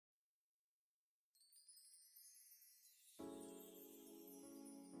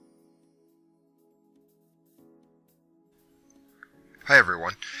Hi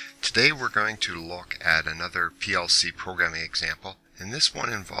everyone. Today we're going to look at another PLC programming example, and this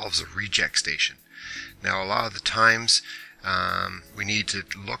one involves a reject station. Now a lot of the times we need to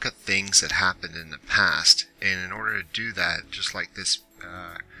look at things that happened in the past, and in order to do that, just like this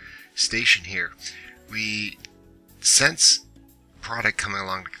station here, we sense product coming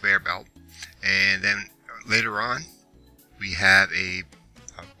along the conveyor belt, and then later on we have a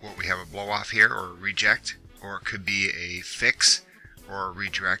blow off here, or a reject, or it could be a fix or a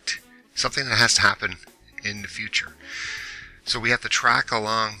redirect, something that has to happen in the future. So we have to track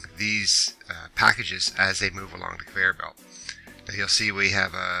along these packages as they move along the conveyor belt. Now you'll see we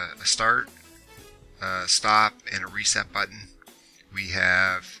have a start, a stop, and a reset button. We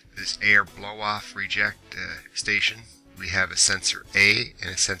have this air blow off reject station. We have a sensor A and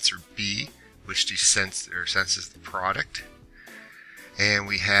a sensor B, which senses the product. And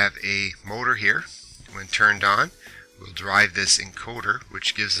we have a motor here. When turned on, we'll drive this encoder,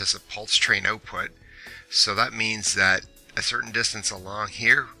 which gives us a pulse train output. So that means that a certain distance along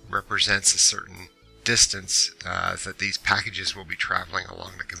here represents a certain distance that these packages will be traveling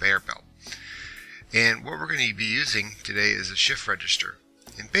along the conveyor belt. And what we're going to be using today is a shift register.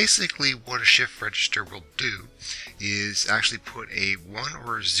 And basically what a shift register will do is actually put a 1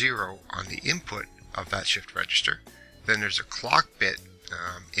 or a 0 on the input of that shift register. Then there's a clock bit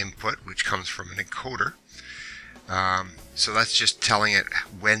input, which comes from an encoder. So that's just telling it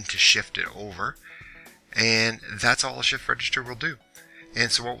when to shift it over, and that's all a shift register will do.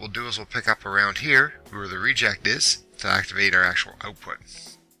 And so what we'll do is we'll pick up around here where the reject is to activate our actual output.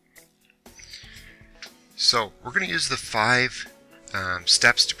 So we're going to use the 5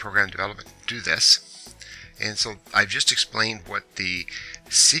 steps to program development to do this. And so I've just explained what the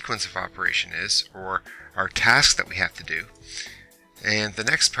sequence of operation is, or our task that we have to do. And the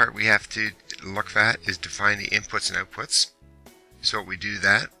next part we have to look at is define the inputs and outputs. So we do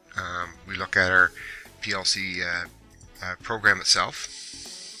that. We look at our PLC program itself.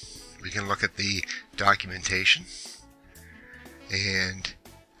 We can look at the documentation, and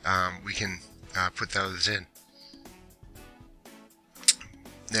we can put those in.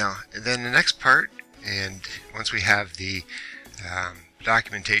 Now, then the next part, and once we have the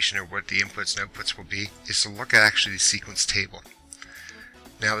documentation of what the inputs and outputs will be, is to look at actually the sequence table.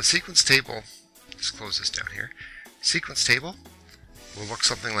 Now the sequence table, let's close this down here. Sequence table will look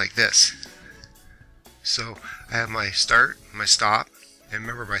something like this. So I have my start, my stop, and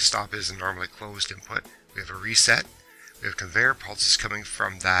remember my stop is a normally closed input. We have a reset. We have conveyor pulses coming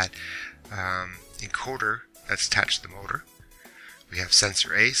from that encoder that's attached to the motor. We have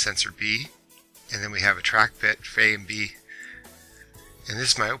sensor A, sensor B, and then we have a track bit for A and B. And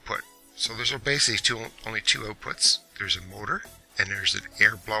this is my output. So there's basically only two outputs. There's a motor, and there's an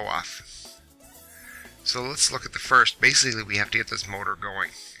air blow off. So let's look at the first. Basically we have to get this motor going.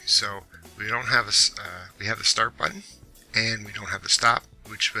 So we don't have we have the start button, and we don't have the stop,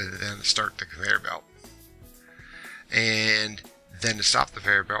 which would then start the conveyor belt. And then to stop the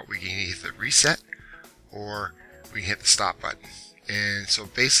conveyor belt, we can hit the reset, or we can hit the stop button. And so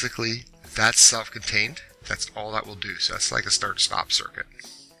basically that's self-contained. That's all that will do. So that's like a start-stop circuit.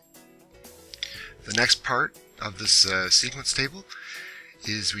 The next part of this sequence table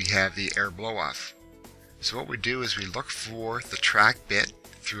is we have the air blow off. So what we do is we look for the track bit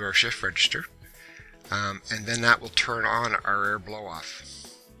through our shift register, and then that will turn on our air blow off.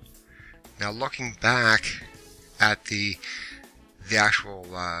 Now looking back at the actual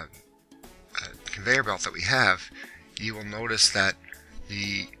conveyor belt that we have, you will notice that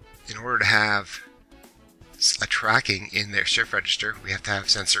in order to have a tracking in their shift register, we have to have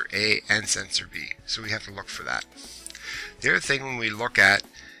sensor A and sensor B. So we have to look for that. The other thing when we look at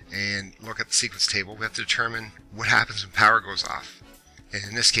the sequence table, we have to determine what happens when power goes off. And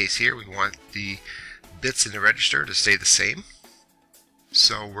in this case here, we want the bits in the register to stay the same.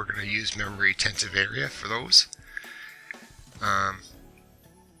 So we're going to use memory retentive area for those.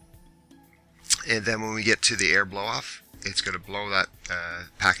 And then when we get to the air blow off, it's going to blow that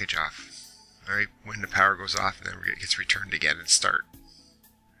package off. Alright, when the power goes off, and then it gets returned again and start.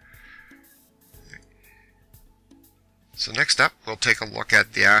 So next up, we'll take a look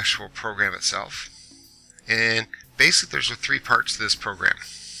at the actual program itself. And basically there's 3 parts to this program.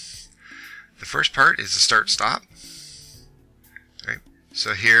 The first part is the start-stop. Right.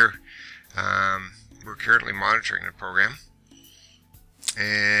 So here we're currently monitoring the program,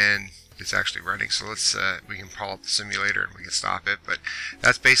 and it's actually running. So let's we can pull up the simulator and we can stop it. But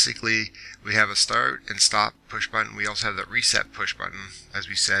that's basically, we have a start and stop push button. We also have the reset push button, as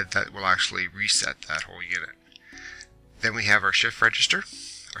we said, that will actually reset that whole unit. Then we have our shift register.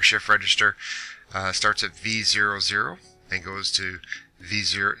 Our shift register starts at V00, and goes to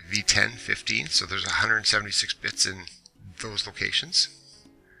V0, V10, 15. So there's 176 bits in those locations.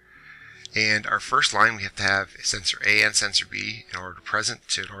 And our first line, we have to have sensor A and sensor B in order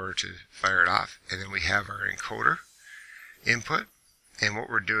to fire it off. And then we have our encoder input. And what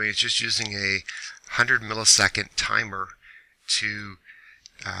we're doing is just using a 100 millisecond timer to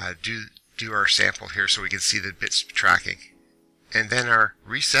do our sample here so we can see the bits tracking. And then our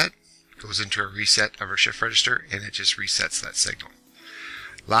reset goes into a reset of our shift register, and it just resets that signal.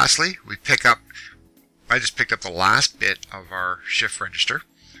 Lastly, I just picked up the last bit of our shift register,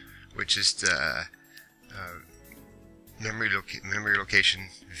 which is the memory location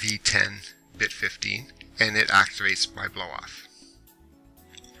V10 bit 15, and it activates my blow off.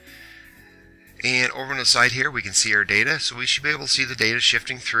 And over on the side here we can see our data, so we should be able to see the data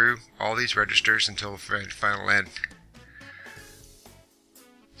shifting through all these registers until the final end.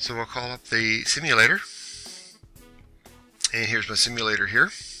 So we'll call up the simulator, and here's my simulator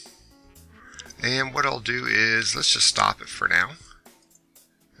here. And what I'll do is, let's just stop it for now.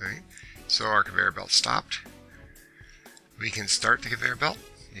 Right. So our conveyor belt stopped. We can start the conveyor belt.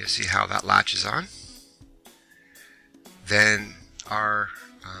 You'll see how that latches on. Then our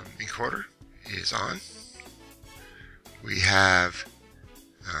encoder is on. We have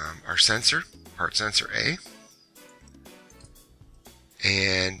our sensor, part sensor A,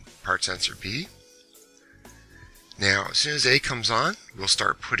 and part sensor B. Now, as soon as A comes on, we'll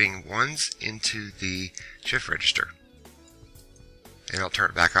start putting ones into the shift register. And I'll turn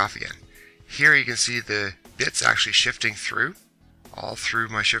it back off again. Here you can see the bits actually shifting through, all through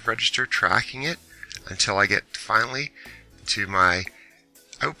my shift register, tracking it until I get finally to my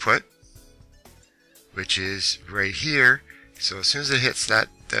output, which is right here. So as soon as it hits that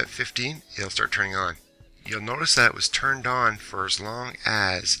 15, it'll start turning on. You'll notice that it was turned on for as long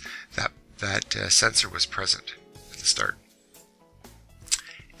as that sensor was present at the start.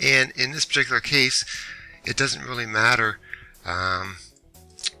 And in this particular case, it doesn't really matter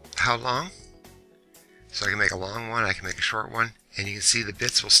how long. So I can make a long one, I can make a short one, and you can see the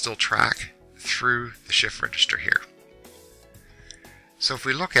bits will still track through the shift register here. So if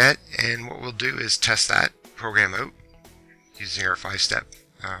we look at, and what we'll do is test that program out using our 5-step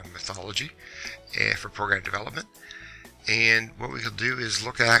methodology for program development. And what we can do is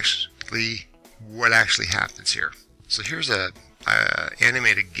look at what actually happens here. So here's a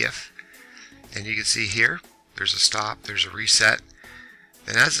animated GIF, and you can see here there's a stop, there's a reset.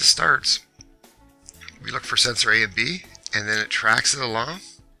 Then as it starts, we look for sensor A and B, and then it tracks it along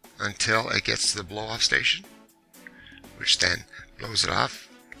until it gets to the blow off station, which then blows it off.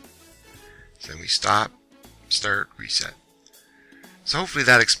 So then we stop, start, reset. So hopefully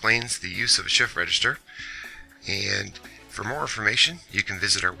that explains the use of a shift register. And for more information, you can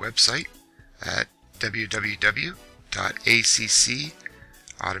visit our website at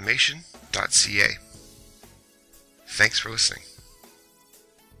www.accautomation.ca. Thanks for listening.